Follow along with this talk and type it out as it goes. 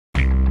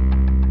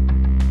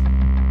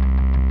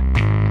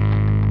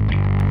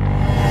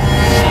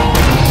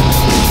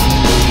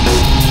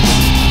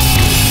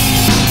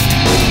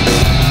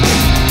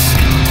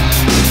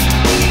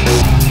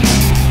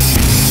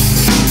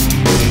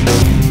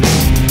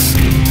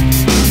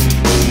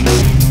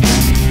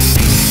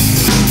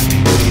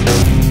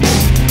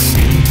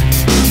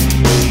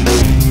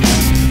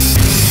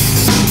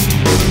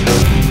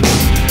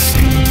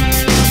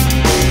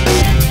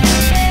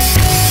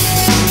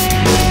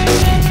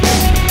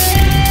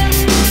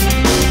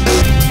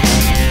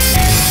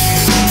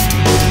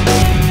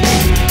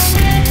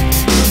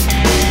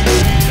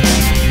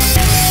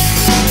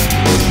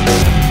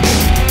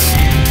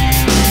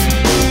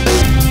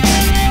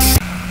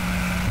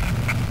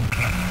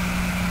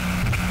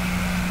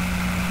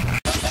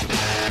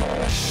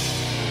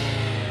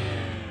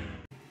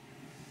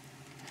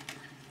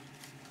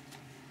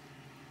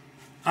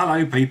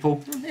Hello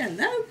people.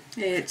 Hello,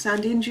 it's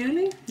Andy and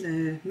Julie,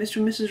 Mr.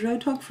 and Mrs.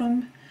 Roadhog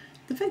from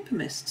the Vapor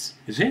Mists.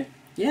 Is it?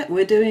 Yeah,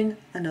 we're doing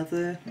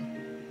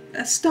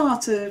a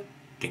starter.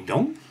 Ding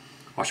dong.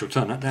 I shall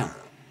turn that down.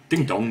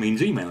 Ding dong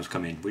means emails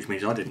come in, which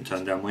means I didn't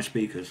turn down my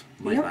speakers.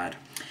 My bad.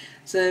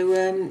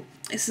 So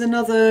it's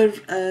another,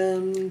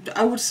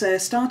 I would say, a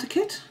starter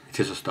kit. It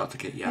is a starter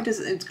kit, yeah.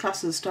 It's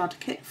classed as a starter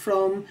kit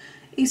from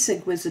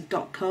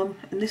ecigwizard.com,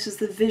 and this is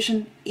the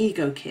Vision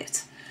eGo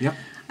kit. Yep.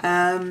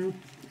 And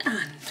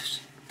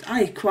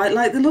I quite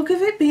like the look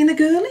of it, being a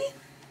girly,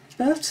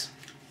 but...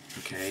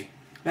 Okay.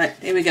 Right,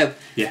 here we go.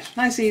 Yes.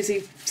 Nice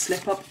easy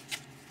slip up.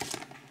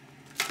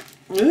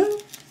 Ooh,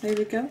 there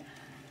we go.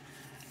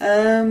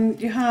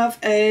 You have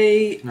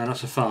a... No,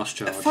 that's a fast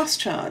charge. A fast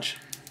charge.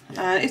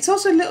 It's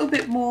also a little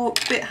bit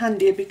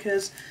handier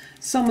because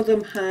some of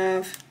them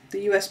have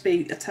the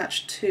USB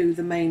attached to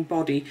the main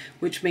body,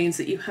 which means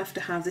that you have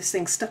to have this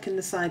thing stuck in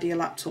the side of your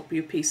laptop or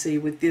your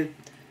PC with the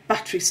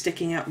battery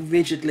sticking out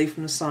rigidly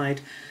from the side.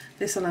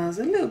 This allows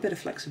a little bit of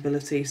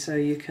flexibility so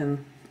you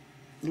can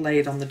lay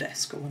it on the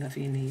desk or whatever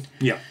you need.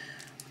 Yeah.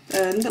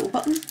 Little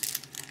button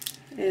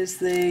is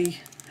the,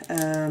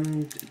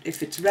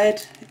 if it's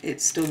red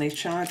it still needs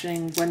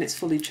charging. When it's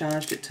fully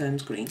charged it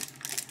turns green.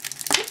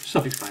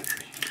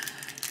 Self-explanatory,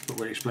 but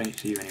we'll explain it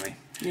to you anyway.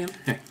 Yeah.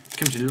 Yeah. It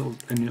comes in a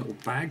little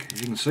bag,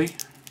 as you can see.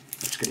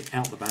 Let's get it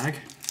out the bag.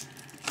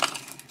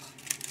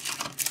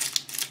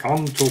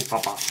 Come to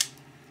Papa.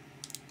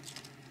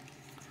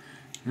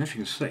 And as you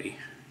can see,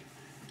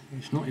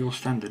 it's not your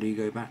standard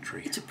eGo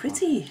battery. It's a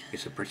pretty.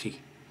 It's a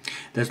pretty.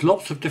 There's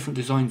lots of different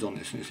designs on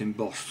this, and it's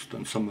embossed,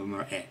 and some of them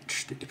are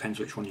etched. It depends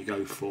which one you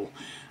go for,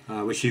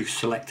 which you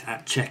select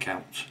at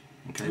checkout.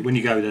 Okay, when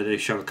you go there, they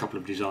show a couple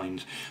of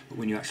designs, but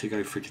when you actually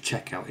go through to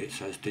checkout, it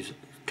says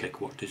click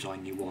what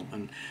design you want,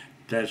 and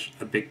there's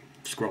a big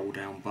scroll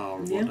down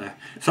bar of what they're.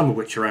 Some of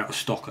which are out of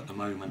stock at the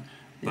moment,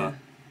 but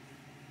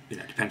you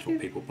know, it depends what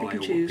people buy or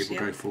what people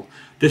go for.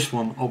 This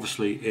one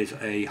obviously is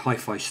a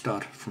hi-fi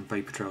stud from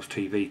Vapor Trails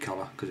TV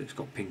colour because it's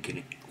got pink in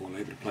it all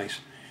over the place.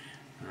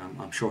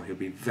 I'm sure he'll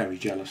be very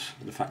jealous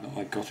of the fact that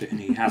I got it and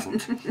he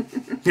hasn't.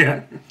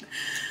 Yeah.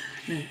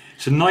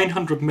 It's a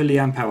 900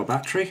 milliamp hour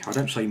battery. I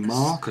don't say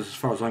mAh because as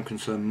far as I'm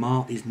concerned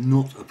mAh is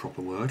not a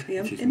proper word.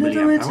 Yeah. It is In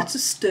other words, hour. it's a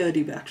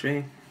sturdy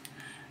battery.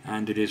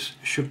 And it is,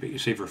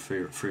 it's either a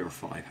 3 or a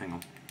 5, hang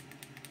on.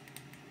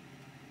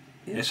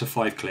 Yeah. It's a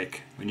 5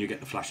 click when you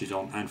get the flashes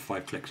on and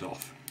 5 clicks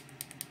off.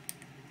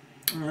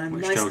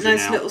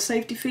 Nice little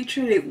safety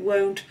feature. It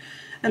won't,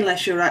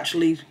 unless you're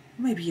actually,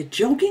 maybe you're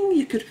jogging,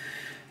 you could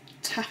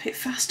tap it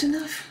fast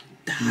enough.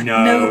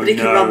 Nobody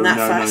can run that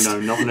fast. No,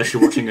 not unless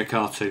you're watching a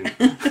cartoon.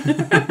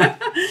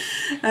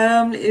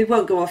 It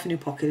won't go off in your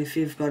pocket if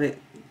you've got it,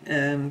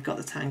 got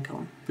the tank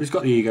on. But it's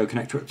got the eGo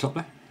connector at the top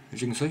there,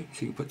 as you can see,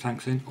 so you can put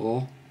tanks in,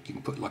 or you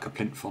can put like a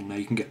plinth on there.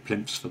 You can get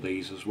plinths for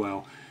these as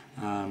well,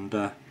 and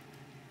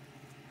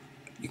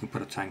you can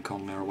put a tank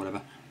on there or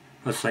whatever.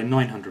 Let's say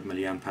 900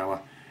 milliamp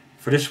hour.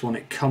 For this one,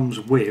 it comes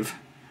with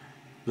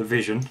the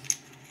Vision,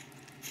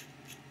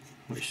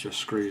 which just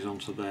screws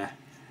onto there.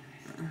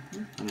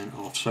 And then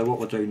off. So what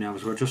we'll do now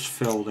is we'll just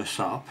fill this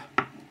up.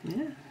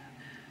 Yeah.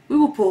 We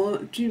will pour.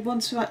 Do you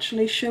want to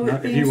actually show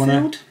it being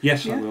filled?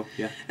 Yes, I will.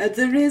 Yeah.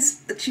 There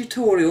is a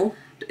tutorial.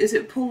 Is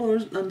it pull or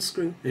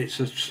unscrew? It's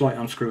a slight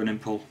unscrew and then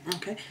pull.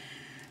 Okay.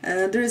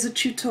 There is a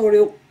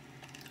tutorial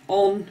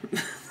on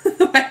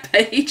the web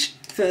page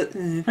for.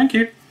 Thank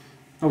you.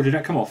 Oh, did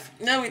that come off?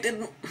 No, it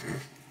didn't.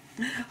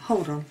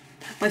 Hold on.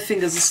 My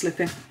fingers are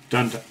slipping.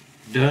 Dun dun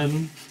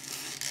dun.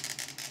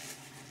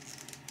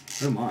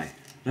 Oh my.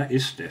 That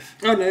is stiff.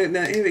 Oh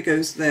no, here it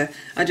goes there.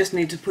 I just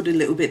need to put a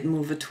little bit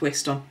more of a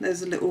twist on.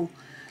 There's a little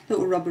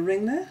rubber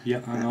ring there.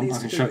 Yeah, hang on, I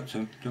can show it to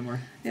him, don't worry.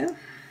 Yeah.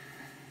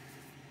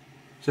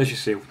 So as you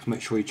see, to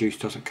make sure your juice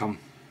doesn't come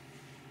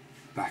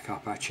back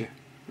up at you.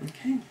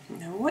 Okay,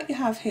 now what you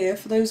have here,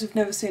 for those who've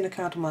never seen a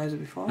cartomizer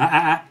before...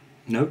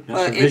 No,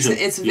 that's a Vision.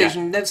 It's a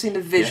Vision, never seen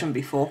a Vision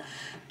before.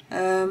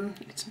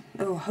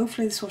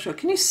 Hopefully this will show.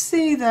 Can you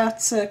see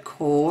that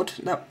cord?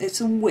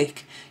 It's a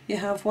wick. You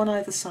have one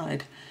either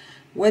side.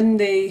 When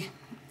the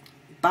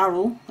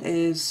barrel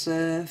is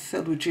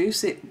filled with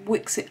juice, it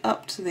wicks it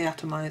up to the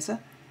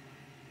atomizer,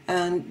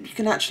 and you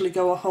can actually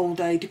go a whole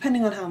day,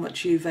 depending on how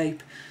much you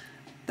vape.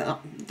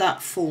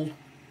 That full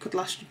could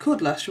last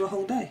you a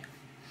whole day.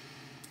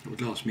 It would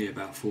last me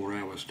about 4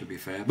 hours, to be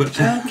fair. But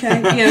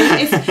okay,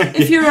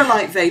 if you're a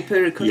light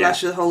vapor, it could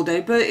last you the whole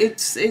day. But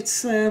it's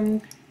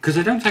because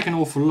they don't take an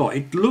awful lot.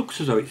 It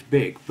looks as though it's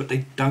big, but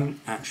they don't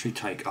actually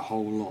take a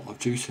whole lot of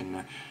juice in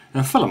there.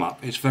 Now fill them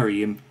up. It's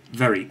very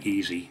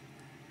easy.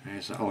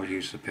 I'll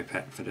use the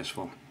pipette for this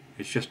one.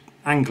 It's just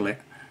angle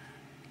it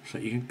so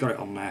you can got it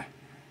on there,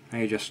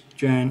 and you just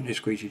gently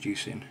squeeze your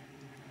juice in.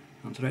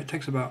 And today it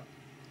takes about,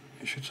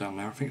 it should say on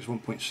there, I think it's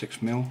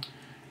 1.6 mil.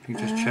 If you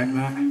can just check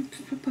that.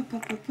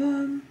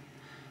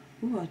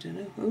 Oh, I don't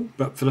know. Oh.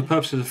 But for the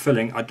purposes of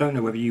filling, I don't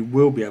know whether you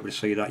will be able to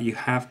see that. You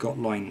have got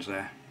lines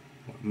there,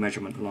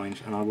 measurement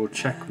lines, and I will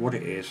check what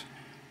it is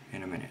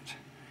in a minute.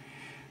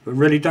 But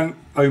really don't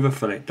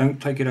overfill it,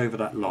 don't take it over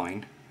that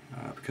line,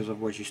 because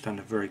otherwise you stand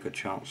a very good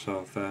chance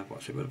of,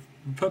 what's it, the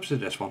purpose of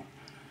this one?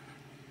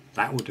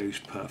 That will do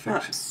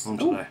perfect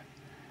onto there.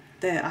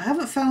 There, I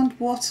haven't found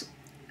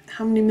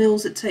how many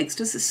mils it takes.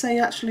 Does it say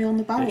actually on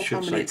the barrel it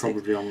should how many say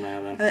probably on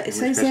there then. It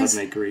says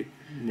I'd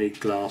need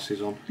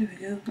glasses on. There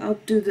we go. I'll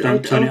do the.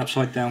 Don't turn it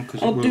upside down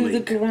because it will leak. I'll do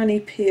the granny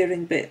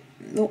peering bit.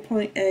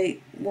 0.8,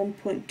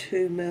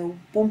 1.2 mil,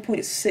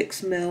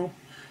 1.6 mil.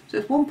 So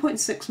it's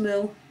 1.6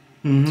 mil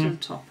to the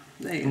top.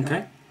 There you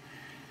go.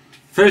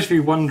 For those of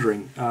you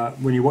wondering,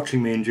 when you're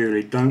watching me and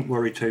Julie, don't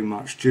worry too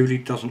much. Julie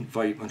doesn't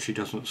vape and she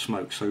doesn't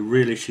smoke, so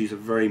really she's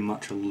very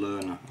much a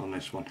learner on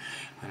this one.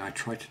 And I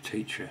try to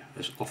teach her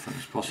as often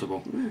as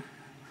possible.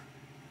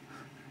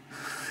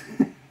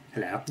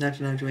 Hello.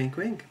 No, wink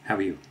wink. How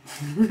are you?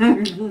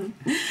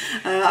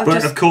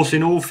 But of course,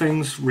 in all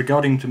things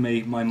regarding to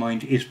me, my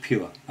mind is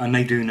pure, and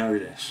they do know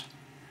this.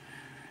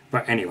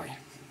 But anyway.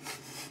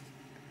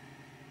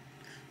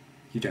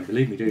 You don't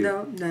believe me, do you?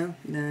 No.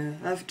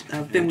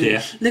 I've been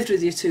lived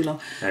with you too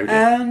long.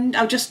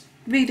 I'm just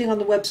reading on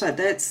the website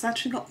there. It's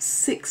actually got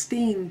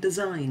 16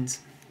 designs.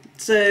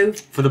 So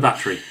for the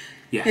battery,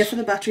 yes. Yeah, for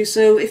the battery.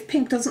 So if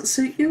pink doesn't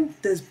suit you,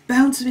 there's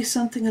bound to be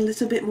something a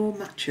little bit more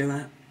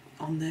macho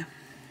on there.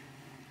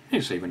 You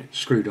can see when it's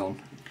screwed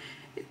on.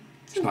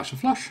 It's nice and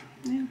flush.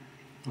 Yeah.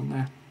 On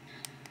there.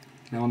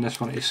 Now on this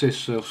one, it says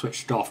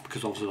switched off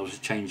because obviously I was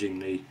changing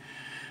the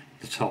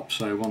top.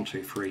 So 1,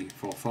 2, 3,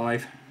 4,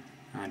 5.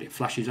 And it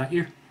flashes at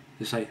you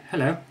to say,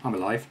 hello, I'm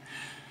alive.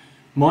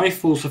 My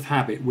force of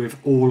habit with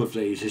all of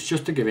these is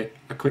just to give it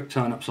a quick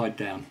turn upside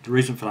down. The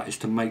reason for that is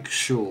to make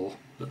sure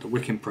that the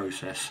wicking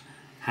process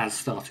has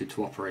started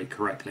to operate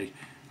correctly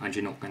and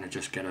you're not going to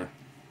just get a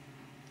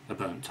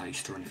burnt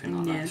taste or anything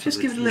like that. Yeah, just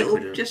give it a little,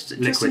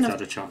 liquid's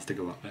had a chance to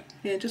go up there.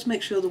 Yeah, just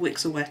make sure the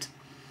wicks are wet.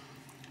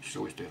 You should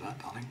always do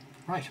that, darling.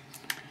 Right.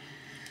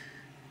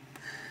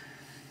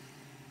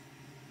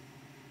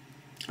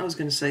 I was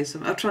going to say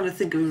something. I'm trying to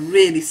think of a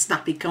really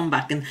snappy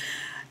comeback and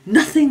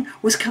nothing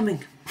was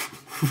coming.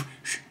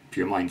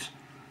 Pure minds.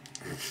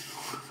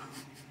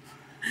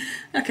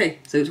 Okay,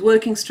 so it's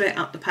working straight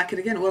out the packet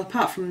again. Well,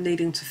 apart from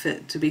needing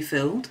to be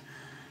filled.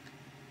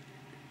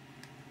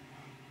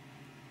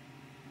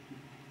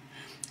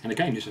 And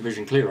again, it's a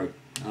Vision Clearo.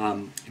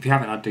 If you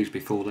haven't had these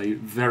before, they're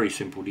very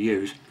simple to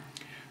use.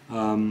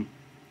 And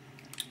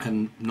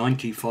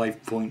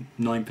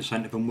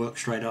 95.9% of them work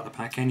straight out the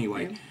pack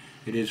anyway. Yeah.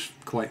 It is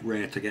quite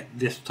rare to get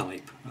this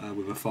type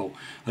with a fault.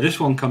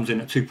 This one comes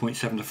in at 2.7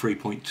 to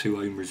 3.2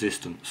 ohm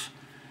resistance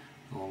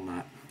on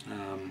that,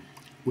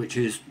 which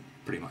is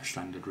pretty much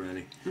standard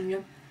really.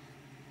 Yeah.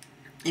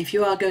 If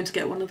you are going to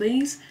get one of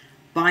these,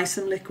 buy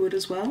some liquid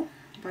as well.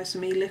 Buy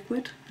some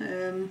e-liquid.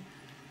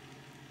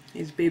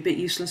 It'd be a bit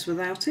useless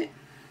without it.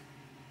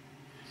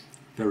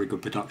 Very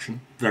good production,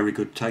 very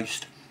good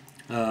taste.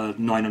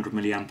 900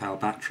 milliamp hour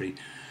battery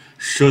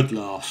should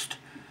last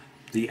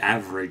the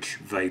average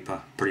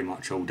vapor pretty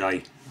much all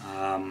day.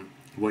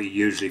 What you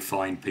usually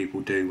find people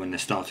do when they're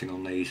starting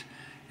on these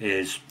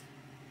is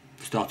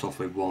start off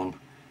with one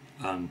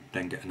and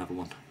then get another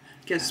one.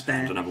 Get a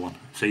spare. And another one.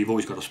 So you've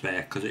always got a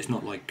spare because it's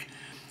not like...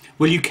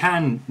 Well, you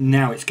can,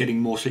 now it's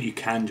getting more so you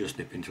can just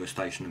nip into a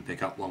station and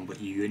pick up one,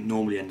 but you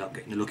normally end up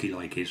getting the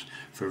looky-likeys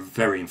for a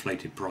very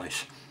inflated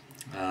price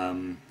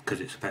because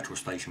it's a petrol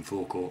station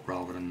forecourt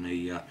rather than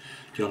the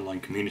online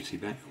community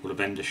or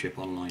the vendorship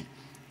online.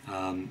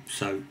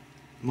 So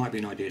might be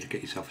an idea to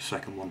get yourself a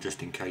second one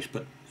just in case,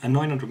 but a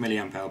 900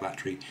 milliamp hour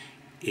battery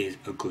is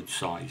a good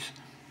size.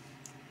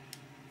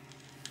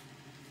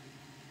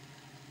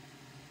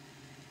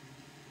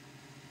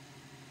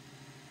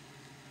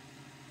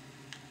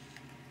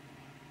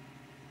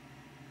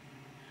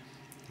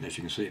 And as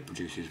you can see, it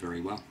produces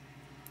very well.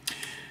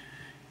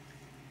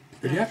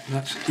 But yeah,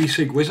 that's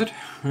e-cig Wizard.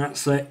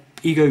 That's the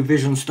eGo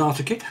Vision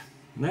starter kit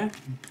there.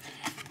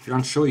 If you're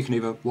unsure, you can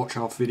either watch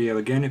our video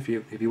again if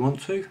you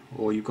want to,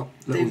 or you've got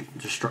little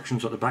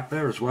instructions at the back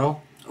there as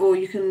well. Or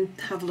you can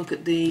have a look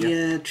at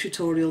the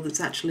tutorial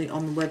that's actually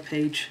on the web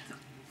page.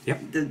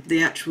 Yep.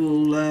 The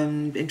actual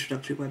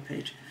introductory web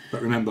page.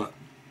 But remember,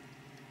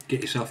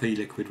 get yourself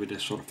e-liquid with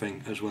this sort of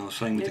thing as well.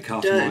 Same with the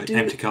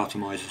empty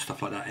cartomizer and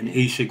stuff like that. And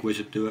e-cig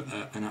Wizard do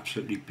an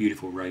absolutely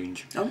beautiful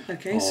range. Oh,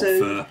 okay.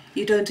 So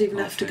you don't even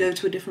have to go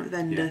to a different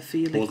vendor for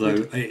your liquid.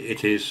 Although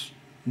it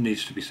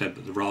needs to be said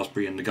that the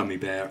raspberry and the gummy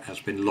bear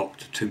has been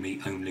locked to me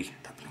only.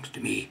 That belongs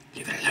to me.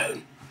 Leave it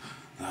alone.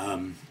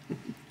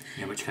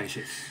 In which case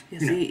it's...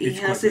 Yes, he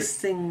has this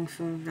thing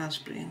for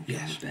raspberry and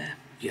gummy bear.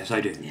 Yes,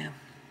 I do. Yeah.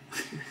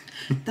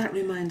 That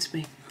reminds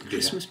me.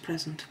 Christmas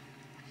present.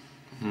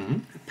 Mm-hmm.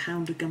 A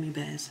pound of gummy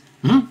bears.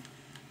 Mm-hmm.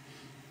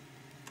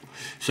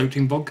 Soaked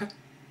in vodka?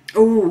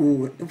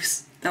 Oh,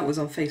 that was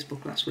on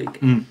Facebook last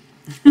week. Mm.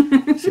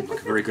 Seemed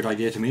like a very good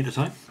idea to me at the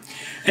time.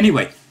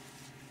 Anyway,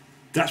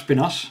 that's been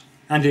us.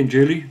 Andy and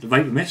Julie, the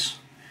Vapor Miss.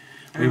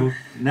 We will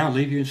now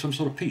leave you in some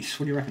sort of peace.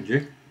 What do you reckon,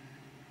 Ju?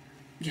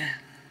 Yeah.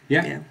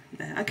 Yeah?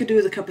 Yeah. I could do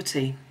with a cup of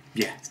tea.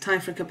 Yeah. It's time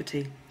for a cup of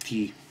tea.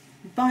 Tea.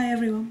 Bye,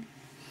 everyone.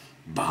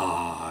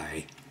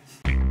 Bye.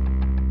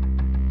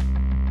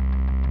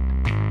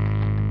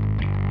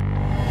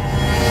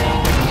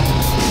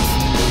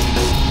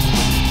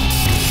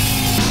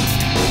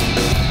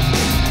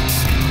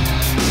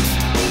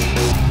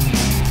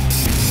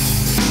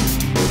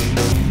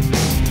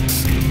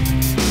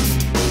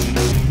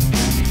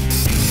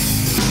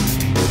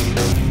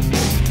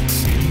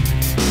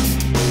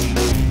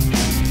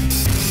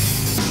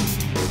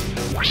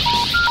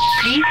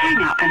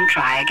 up and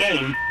try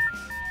again.